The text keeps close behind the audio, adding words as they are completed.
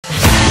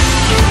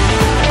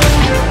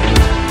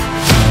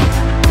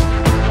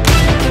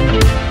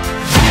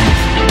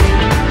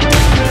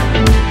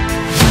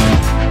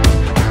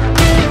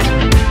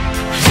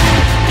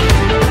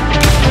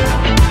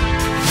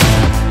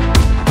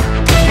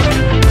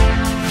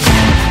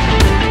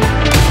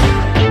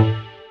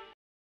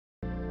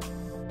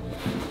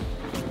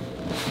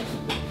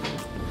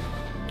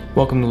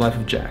Welcome to Life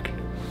of Jack.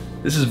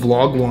 This is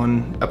vlog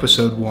 1,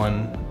 episode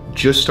 1.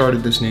 Just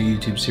started this new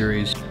YouTube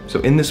series. So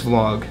in this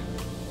vlog,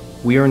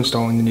 we are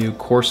installing the new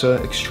Corsa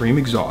Extreme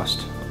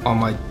exhaust on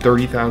my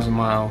 30,000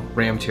 mile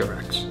RAM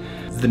TRX.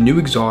 The new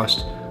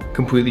exhaust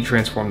completely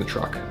transformed the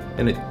truck,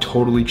 and it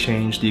totally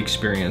changed the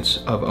experience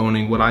of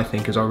owning what I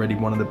think is already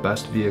one of the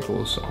best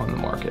vehicles on the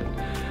market.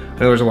 I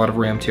know there's a lot of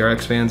RAM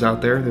TRX fans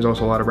out there. There's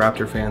also a lot of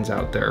Raptor fans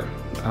out there.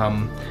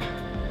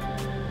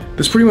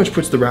 This pretty much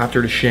puts the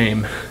Raptor to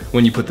shame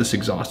when you put this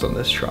exhaust on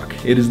this truck.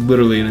 It is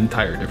literally an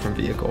entire different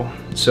vehicle.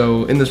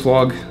 So in this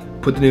vlog,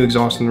 put the new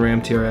exhaust on the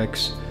RAM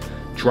TRX,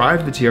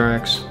 drive the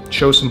TRX,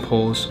 show some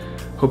pulls.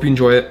 Hope you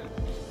enjoy it.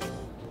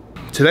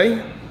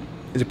 Today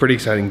is a pretty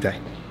exciting day.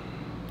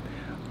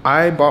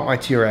 I bought my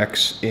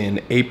TRX in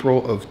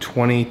April of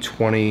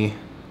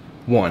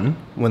 2021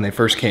 when they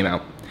first came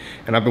out,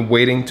 and I've been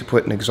waiting to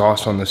put an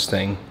exhaust on this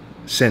thing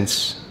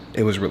since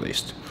it was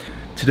released.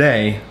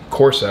 Today,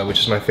 Corsa, which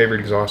is my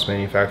favorite exhaust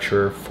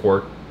manufacturer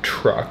for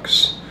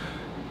trucks,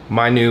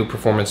 my new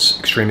Performance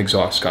Extreme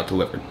exhaust got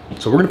delivered.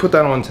 So we're gonna put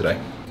that on today.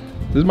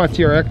 This is my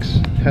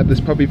TRX. Had this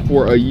puppy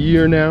for a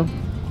year now.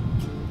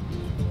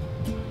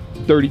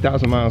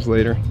 30,000 miles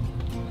later.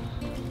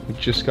 We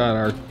just got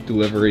our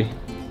delivery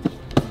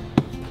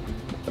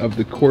of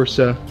the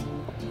Corsa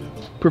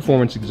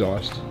Performance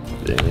exhaust.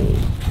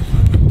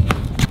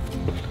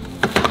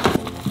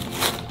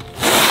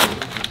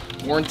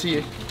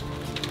 Warranty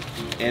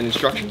and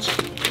instructions.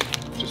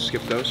 Just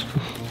skip those.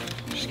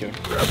 Just kidding.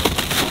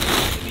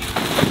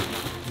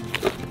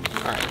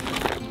 Alright,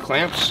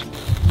 clamps.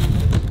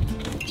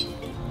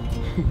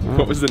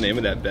 What was the name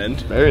of that bend?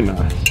 Very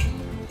nice.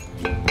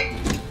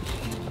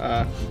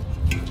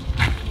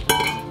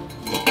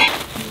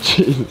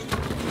 Jesus.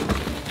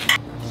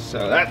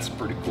 So that's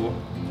pretty cool.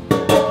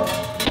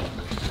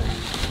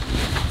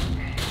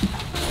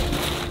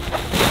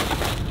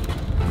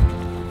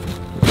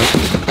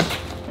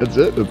 That's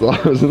it? That's all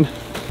I was in.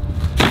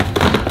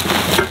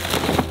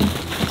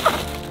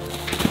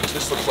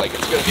 This looks like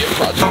it's gonna be a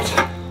project.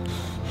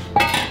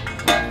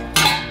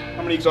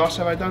 How many exhausts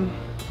have I done?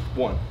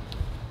 1.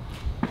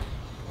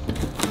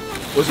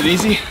 Was it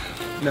easy?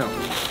 No.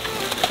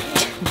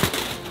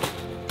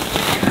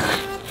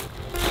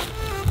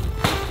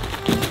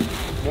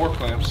 More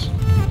clamps.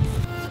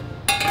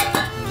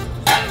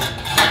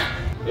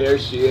 There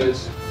she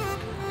is.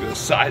 Look at the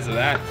size of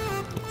that.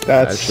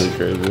 That's actually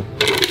crazy.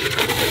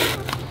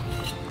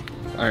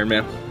 Iron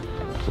Man.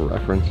 For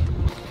reference.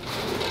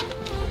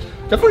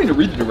 Definitely need to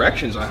read the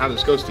directions on how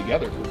this goes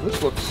together.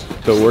 This looks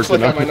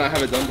like I might not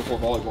have it done before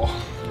volleyball.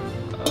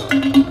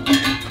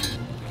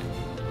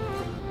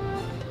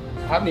 I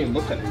haven't even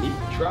looked underneath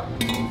the truck.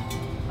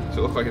 Does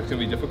it look like it's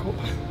gonna be difficult? A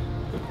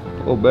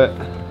little bit.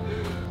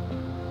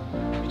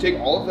 You take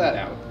all of that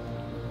out.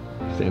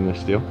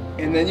 Stainless steel.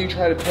 And then you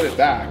try to put it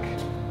back.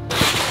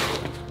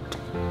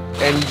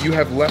 And you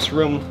have less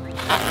room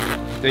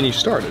than you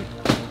started.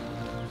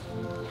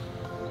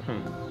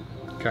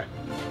 Okay.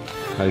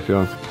 How you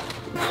feeling?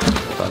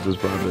 About this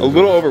project? A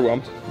little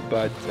overwhelmed,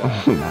 but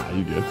nah,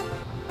 you good.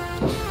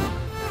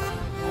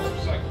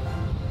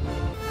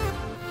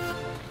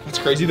 It's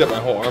crazy that my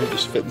whole arm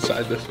just fit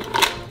inside this.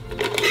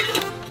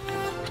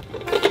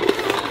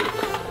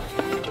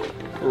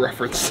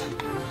 Reference.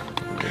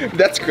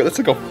 That's good. That's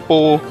like a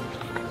full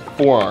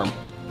forearm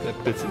that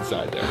fits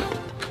inside there.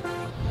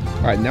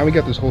 All right, now we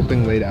got this whole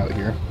thing laid out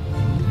here.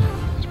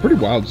 It's a pretty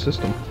wild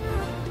system.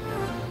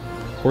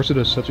 Corsa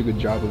does such a good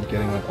job of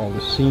getting like all the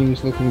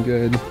seams looking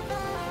good.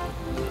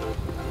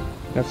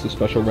 That's the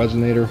special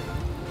resonator,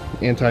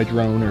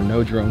 anti-drone or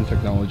no drone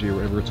technology or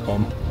whatever it's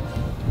called.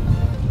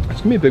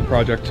 It's gonna be a big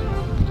project. I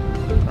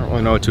don't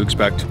really know what to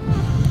expect.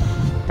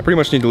 I pretty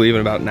much need to leave in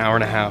about an hour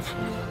and a half.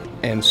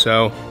 And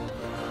so,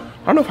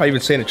 I don't know if I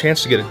even stand a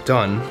chance to get it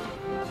done,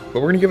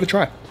 but we're gonna give it a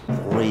try.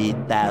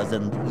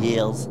 3,000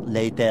 years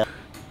later.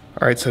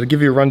 All right, so to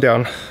give you a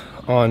rundown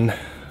on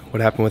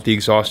what happened with the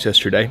exhaust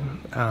yesterday,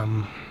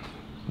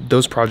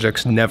 those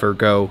projects never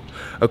go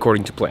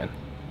according to plan,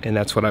 and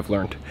that's what I've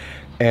learned.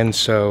 And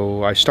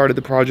so I started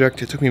the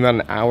project. It took me about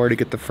an hour to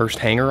get the first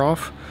hanger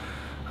off.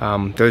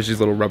 There's these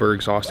little rubber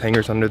exhaust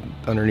hangers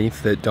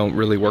underneath that don't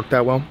really work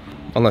that well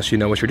unless you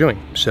know what you're doing.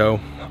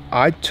 So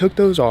I took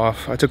those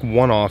off. I took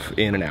one off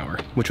in an hour,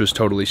 which was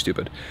totally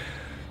stupid.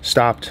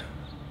 Stopped.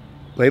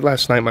 Late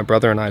last night, my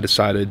brother and I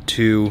decided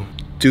to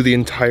do the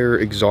entire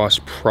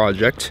exhaust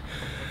project.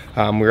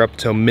 We were up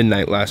till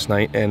midnight last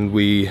night and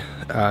we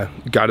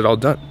got it all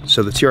done.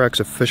 So the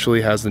TRX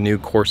officially has the new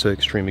Corsa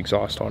Extreme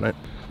exhaust on it.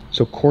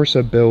 So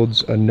Corsa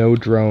builds a no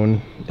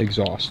drone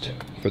exhaust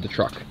for the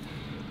truck.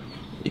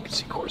 You can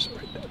see Corsa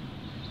right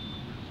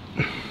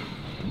there.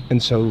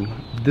 And so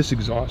this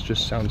exhaust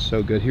just sounds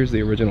so good. Here's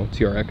the original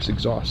TRX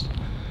exhaust.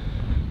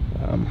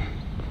 Kind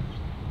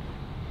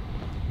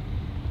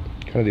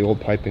of the old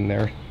piping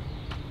there.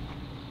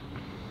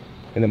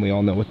 And then we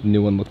all know what the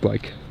new one looked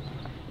like.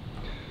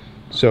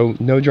 So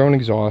no drone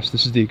exhaust.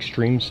 This is the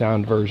extreme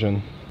sound version.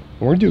 And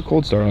we're gonna do a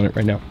cold start on it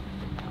right now.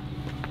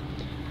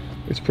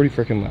 It's pretty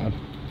freaking loud.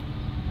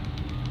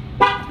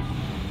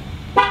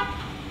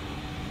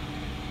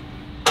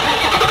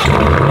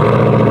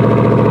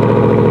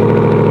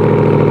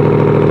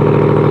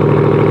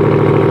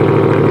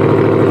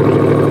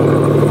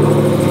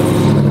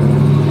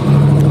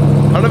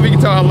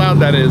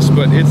 that is,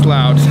 but it's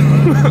loud.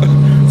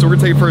 So we're gonna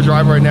take it for a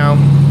drive right now,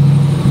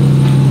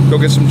 go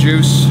get some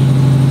juice,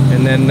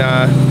 and then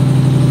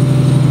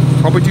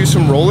probably do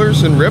some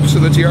rollers and rips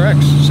of the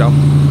TRX. So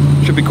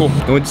should be cool.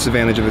 The only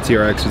disadvantage of the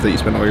TRX is that you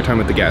spend all your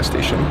time at the gas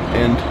station,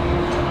 and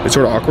it's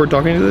sort of awkward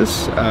talking to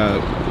this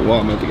while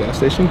I'm at the gas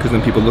station, because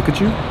then people look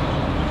at you.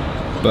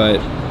 But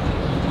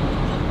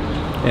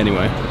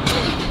anyway.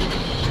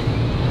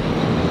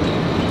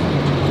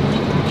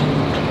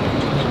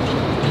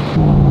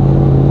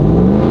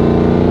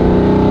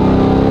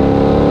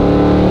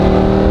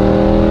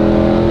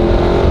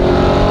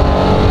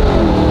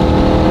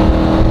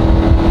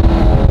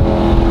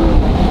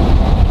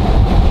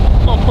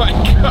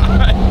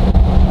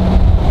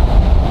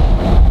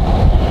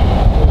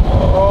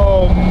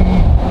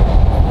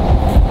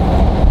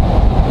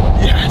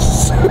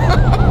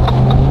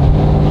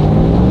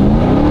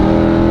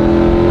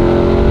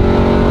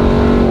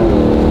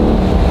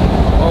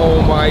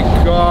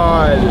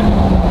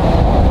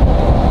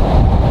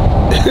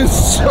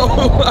 It's so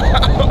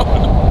loud.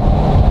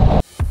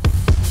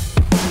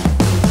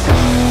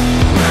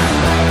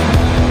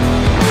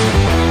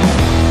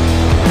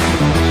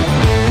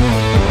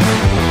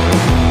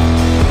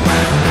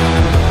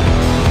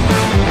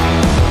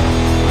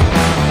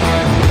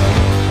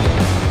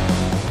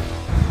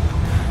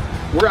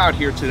 We're out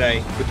here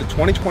today with the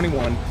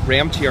 2021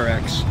 RAM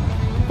TRX,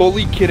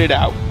 fully kitted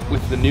out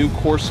with the new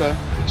Corsa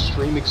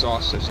Extreme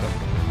exhaust system.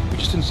 We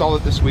just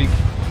installed it this week,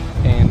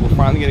 and we're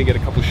finally gonna get a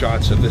couple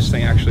shots of this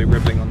thing actually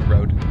ripping on the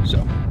road.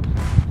 So,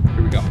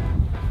 here we go.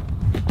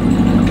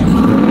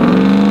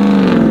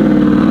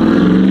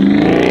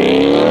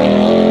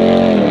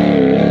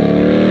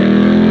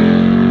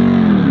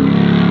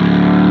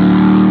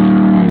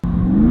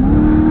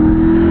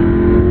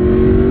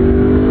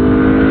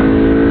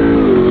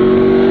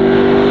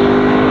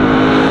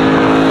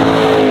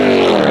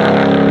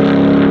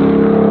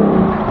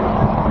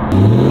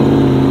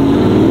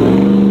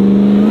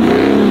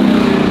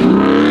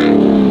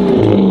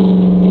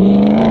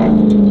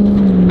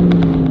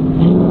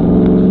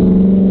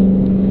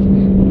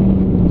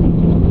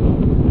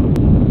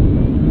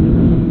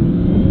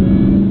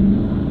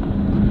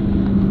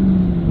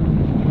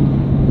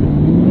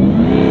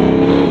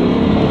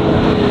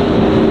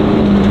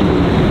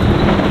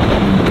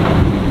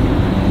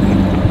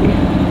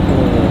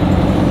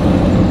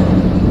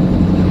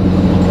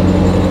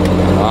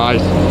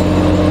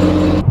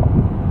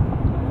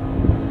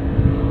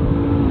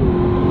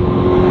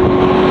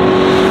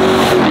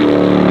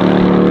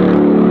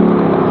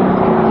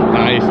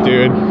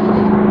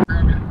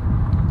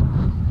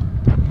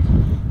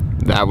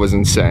 That was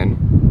insane.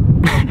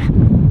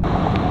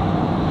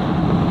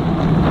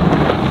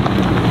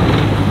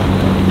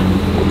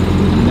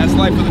 That's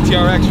life for the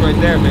TRX right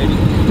there, baby.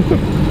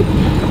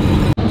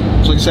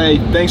 So like I say,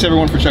 thanks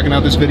everyone for checking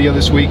out this video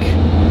this week.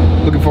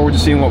 Looking forward to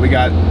seeing what we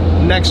got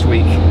next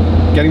week.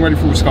 Getting ready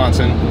for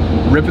Wisconsin,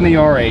 ripping the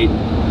R8.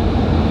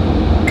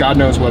 God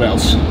knows what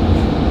else.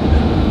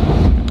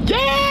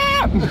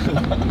 Yeah!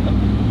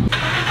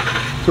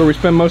 That's where we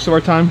spend most of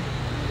our time.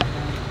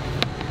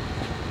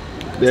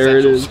 There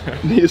it is,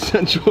 the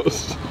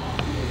essentials.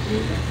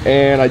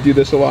 And I do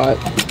this a lot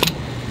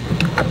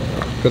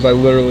because I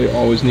literally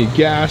always need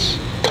gas.